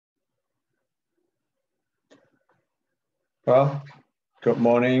Well, good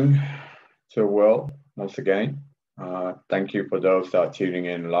morning to the world once again. Thank you for those that are tuning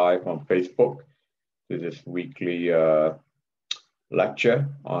in live on Facebook to this weekly lecture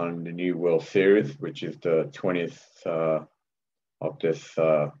on the New World Series, which is the 20th of this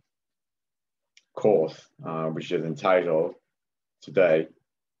course, which is entitled today,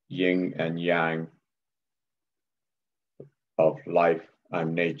 Yin and Yang of Life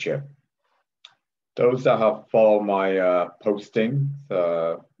and Nature. Those that have followed my posting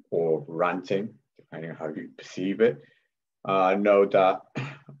or ranting, depending on how you perceive it, know that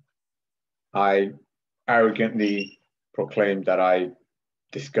I arrogantly proclaimed that I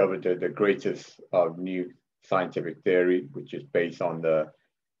discovered the greatest of new scientific theory, which is based on the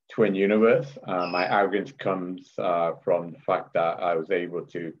twin universe. My arrogance comes from the fact that I was able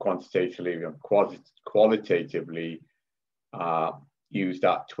to quantitatively and qualitatively use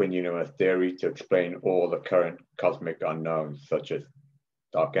that twin universe theory to explain all the current cosmic unknowns, such as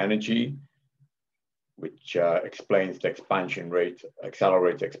dark energy, which explains the expansion rate,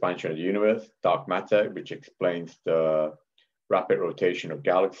 accelerated expansion of the universe, dark matter, which explains the rapid rotation of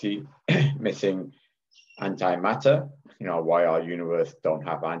galaxy, missing antimatter, why our universe don't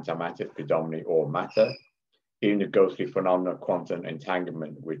have antimatter, it's predominantly all matter, even the ghostly phenomenon of quantum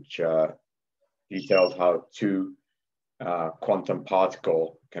entanglement, which details how two quantum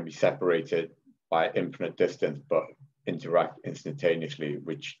particle can be separated by infinite distance but interact instantaneously,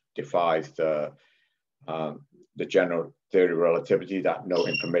 which defies the general theory of relativity that no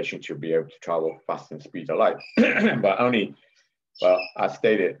information should be able to travel faster than the speed of light. But as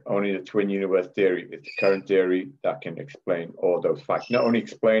stated, only the twin universe theory is the current theory that can explain all those facts. Not only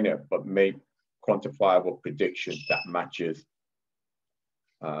explain it, but make quantifiable predictions that matches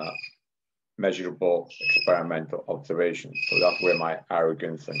measurable experimental observations. So that's where my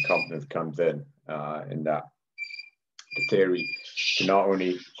arrogance and confidence comes in that the theory can not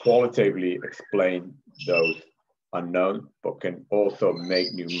only qualitatively explain those unknown, but can also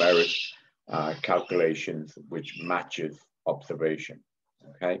make numeric calculations which matches observation.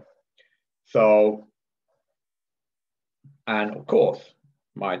 Okay, so, and of course,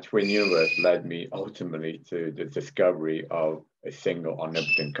 my twin universe led me ultimately to the discovery of a single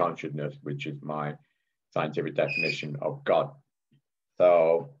omnipotent consciousness, which is my scientific definition of God.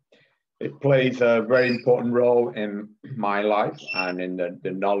 So it plays a very important role in my life and in the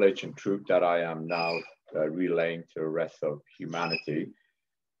knowledge and truth that I am now relaying to the rest of humanity.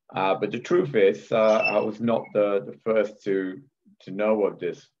 But the truth is, I was not the first to know of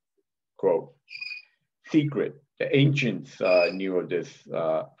this, quote, secret. The ancients knew of this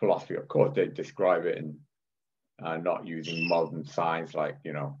philosophy. Of course, they describe it in not using modern science like,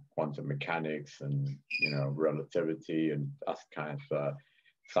 quantum mechanics and, relativity, and that's kind of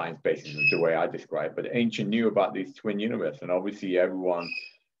science basis is the way I describe it. But the ancient knew about these twin universe, and obviously everyone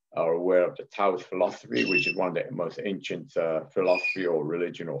are aware of the Taoist philosophy, which is one of the most ancient philosophy or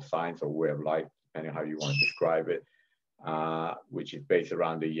religion or science or way of life, depending on how you want to describe it, which is based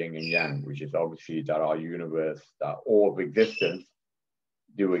around the yin and yang, which is obviously that our universe, that all of existence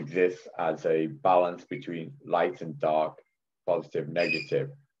do exist as a balance between light and dark, positive, negative.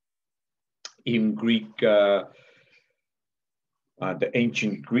 Even Greek, the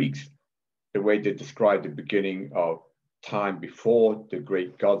ancient Greeks, the way they describe the beginning of time before the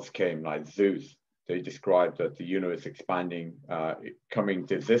great gods came, like Zeus, they described that the universe expanding, coming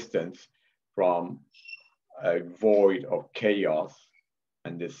to existence from a void of chaos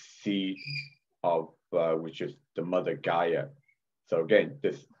and the seed of which is the mother Gaia. So again,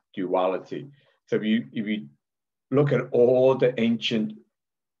 this duality. So if you look at all the ancient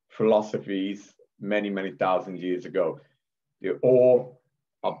philosophies many thousand years ago, they all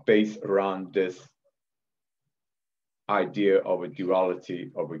are based around this idea of a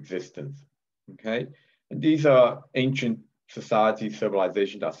duality of existence. Okay, and these are ancient societies,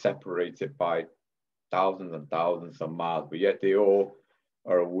 civilizations that are separated by thousands and thousands of miles, but yet they all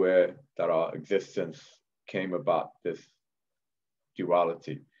are aware that our existence came about this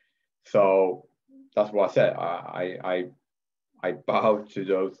duality. So that's what I said. I bow to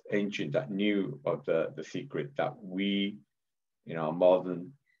those ancients that knew of the secret that we, in our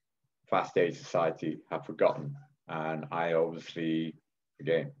modern fast-paced society, have forgotten. And I obviously,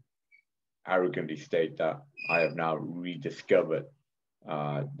 again, arrogantly state that I have now rediscovered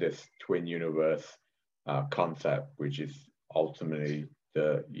this twin universe concept, which is ultimately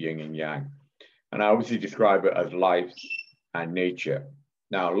the yin and yang. And I obviously describe it as life and nature.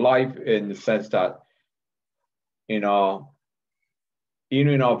 Now, life in the sense that in our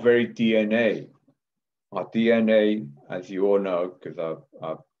very DNA, our DNA, as you all know, because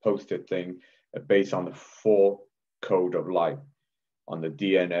I've posted things based on the four code of life, on the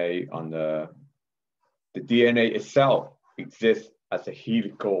DNA, on the DNA itself exists as a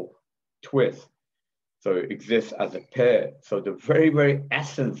helical twist. So it exists as a pair. So the very, very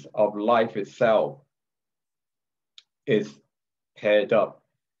essence of life itself is paired up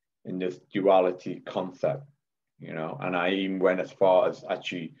in this duality concept, you know. And I even went as far as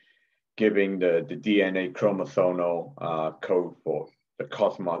actually giving the DNA chromosomal code for the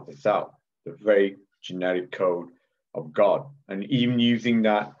cosmos itself, the very genetic code of God. And even using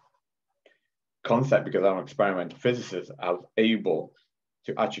that concept, because I'm an experimental physicist, I was able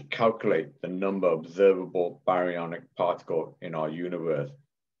to actually calculate the number of observable baryonic particles in our universe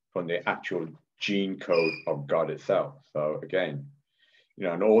from the actual gene code of God itself. So again, you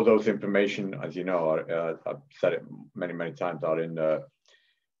know, and all those information, as you know, I've said it many, many times, are in the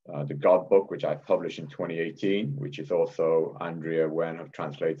God book, which I published in 2018, which is also Andrea Wen have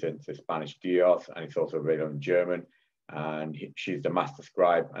translated into Spanish Dios, and it's also available in German. And she's the master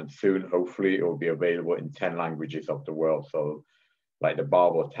scribe, and soon, hopefully, it will be available in 10 languages of the world. So like the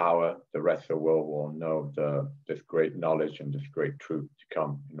Babel Tower, the rest of the world will know this great knowledge and this great truth to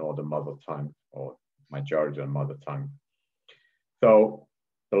come in all the mother tongue, or majority of the mother tongue. So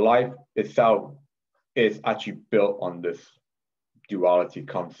the life itself is actually built on this duality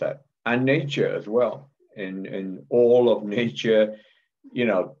concept, and nature as well. In all of nature, you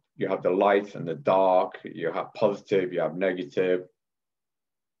know, you have the light and the dark, you have positive, you have negative.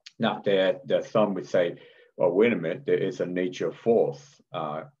 Now there's some would say, well, wait a minute, there is a nature force.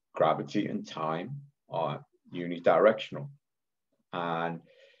 Gravity and time are unidirectional. And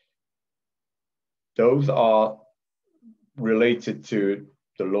those are related to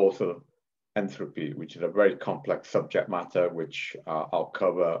the laws of entropy, which is a very complex subject matter, which I've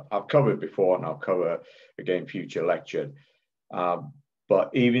covered before, and I'll cover again future lecture. But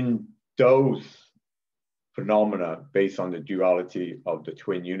even those phenomena based on the duality of the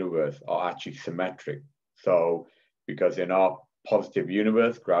twin universe are actually symmetric. So because in our positive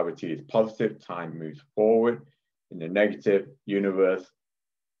universe, gravity is positive, time moves forward. In the negative universe,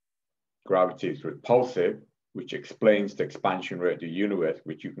 gravity is repulsive, which explains the expansion rate of the universe,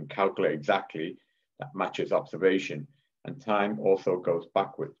 which you can calculate exactly, that matches observation. And time also goes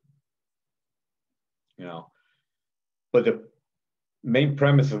backwards, you know. But the main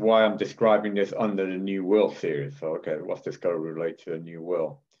premise of why I'm describing this under the New World series. So, okay, what's this going to relate to the New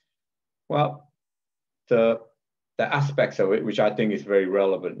World? Well, the aspects of it, which I think is very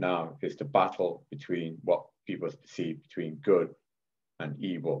relevant now, is the battle between what people perceive between good and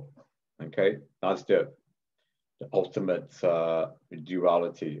evil. Okay, that's the ultimate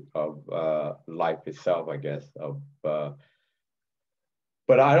duality of life itself, I guess. But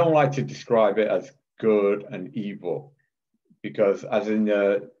I don't like to describe it as good and evil, because as in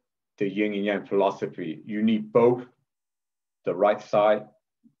the Yin and Yang philosophy, you need both the right side,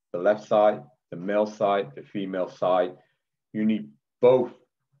 the left side, the male side, the female side. You need both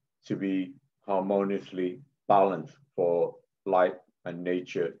to be harmoniously balanced for life and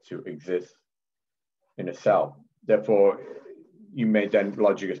nature to exist in itself. Therefore, you may then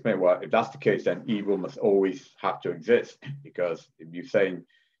logically explain, well, if that's the case, then evil must always have to exist, because if you're saying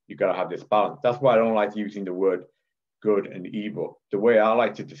you got to have this balance. That's why I don't like using the word good and evil. The way I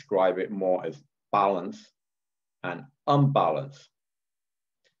like to describe it more as balance and unbalance.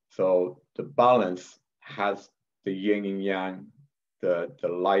 So the balance has the yin and yang, the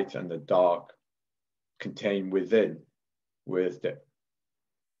light and the dark contained within, whereas the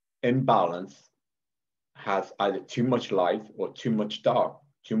imbalance has either too much light or too much dark,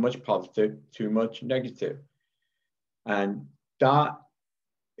 too much positive, too much negative. And that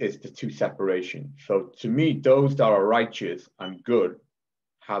is the two separation. So to me, those that are righteous and good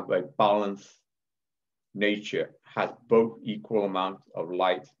have a balanced nature, has both equal amounts of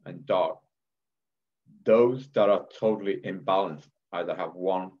light and dark. Those that are totally imbalanced either have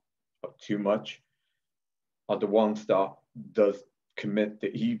one or too much, are the ones that does commit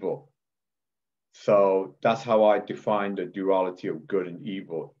the evil. So that's how I define the duality of good and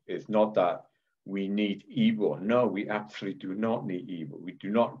evil. It's not that we need evil. No, we absolutely do not need evil. We do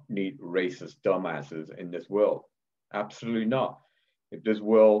not need racist dumbasses in this world. Absolutely not. If this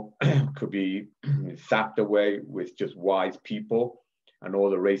world could be sapped away with just wise people, and all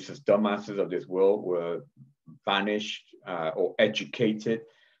the racist dumbasses of this world were vanished or educated,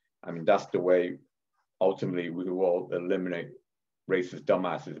 I mean, that's the way ultimately we will eliminate racist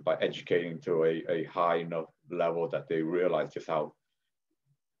dumbasses, by educating to a high enough level that they realize just how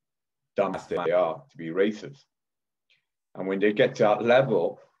dumb they are to be racist. And when they get to that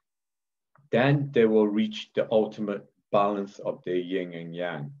level, then they will reach the ultimate balance of their yin and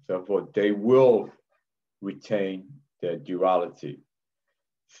yang. Therefore, they will retain their duality.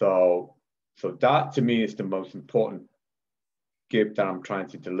 So that to me is the most important gift that I'm trying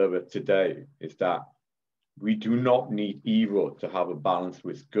to deliver today, is that we do not need evil to have a balance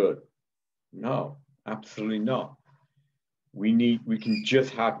with good. No, absolutely not. We can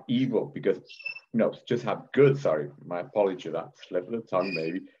just have evil because, no, just have good, sorry, my apology, that slip of the tongue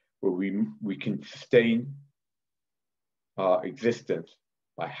maybe, where we can sustain our existence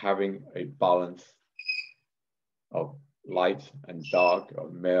by having a balance of light and dark,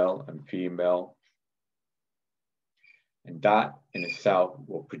 of male and female. And that in itself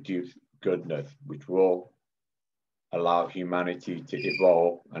will produce goodness, which will allow humanity to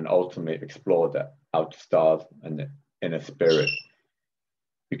evolve and ultimately explore the outer stars and the inner spirit.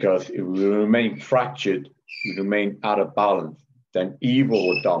 Because if we remain fractured, we remain out of balance, then evil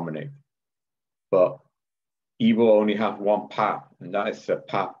will dominate. But evil only has one path, and that is the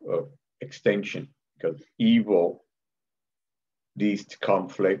path of extinction, because evil leads to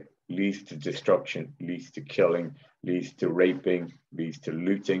conflict, leads to destruction, leads to killing, leads to raping, leads to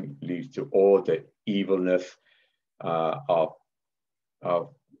looting, leads to all the evilness of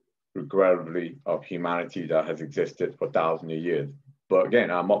regrettably of humanity that has existed for thousands of years. But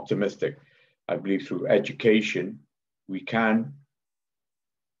again, I'm optimistic. I believe through education, we can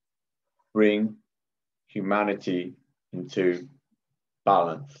bring humanity into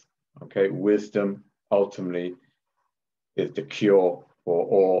balance. Okay, wisdom ultimately is the cure for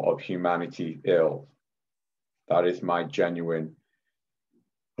all of humanity's ills. That is my genuine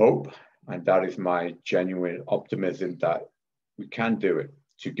hope, and that is my genuine optimism that we can do it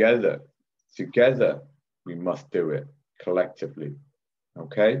together. Together, we must do it collectively.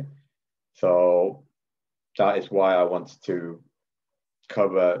 Okay, so that is why I wanted to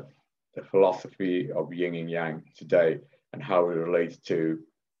cover the philosophy of Yin and Yang today and how it relates to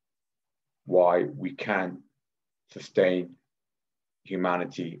why we can sustain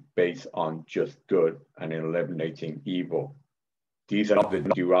humanity based on just good and eliminating evil. These are not the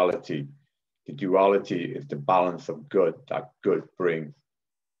duality. The duality is the balance of good that good brings.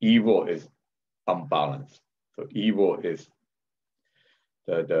 Evil is unbalanced. So evil is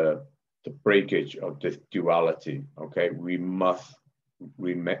the breakage of this duality. Okay, we must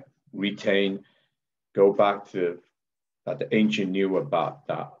retain, go back to that the ancient knew about,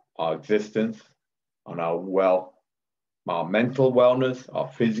 that our existence and our mental wellness, our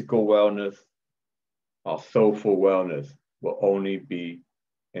physical wellness, our soulful wellness will only be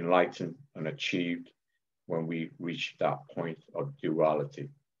enlightened and achieved when we reach that point of duality.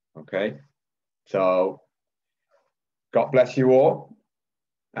 Okay, so God bless you all.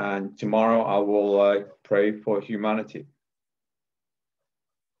 And tomorrow I will pray for humanity.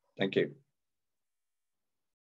 Thank you.